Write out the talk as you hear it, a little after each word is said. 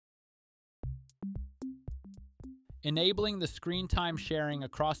Enabling the screen time sharing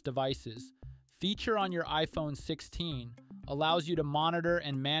across devices feature on your iPhone 16 allows you to monitor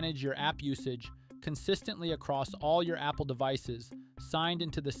and manage your app usage consistently across all your Apple devices signed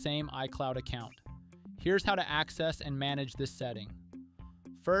into the same iCloud account. Here's how to access and manage this setting.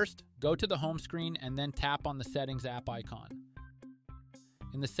 First, go to the home screen and then tap on the Settings app icon.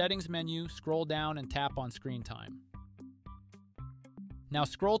 In the Settings menu, scroll down and tap on Screen Time. Now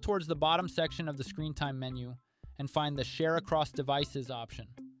scroll towards the bottom section of the Screen Time menu and find the Share Across Devices option.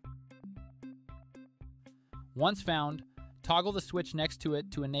 Once found, toggle the switch next to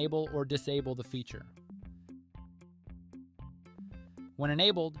it to enable or disable the feature. When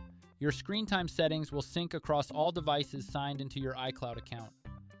enabled, your screen time settings will sync across all devices signed into your iCloud account.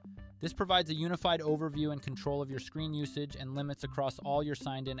 This provides a unified overview and control of your screen usage and limits across all your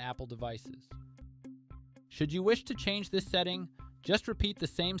signed-in Apple devices. Should you wish to change this setting, just repeat the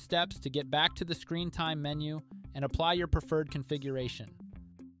same steps to get back to the Screen Time menu and apply your preferred configuration.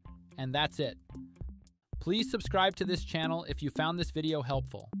 And that's it. Please subscribe to this channel if you found this video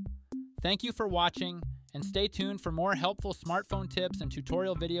helpful. Thank you for watching, and stay tuned for more helpful smartphone tips and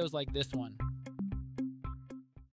tutorial videos like this one.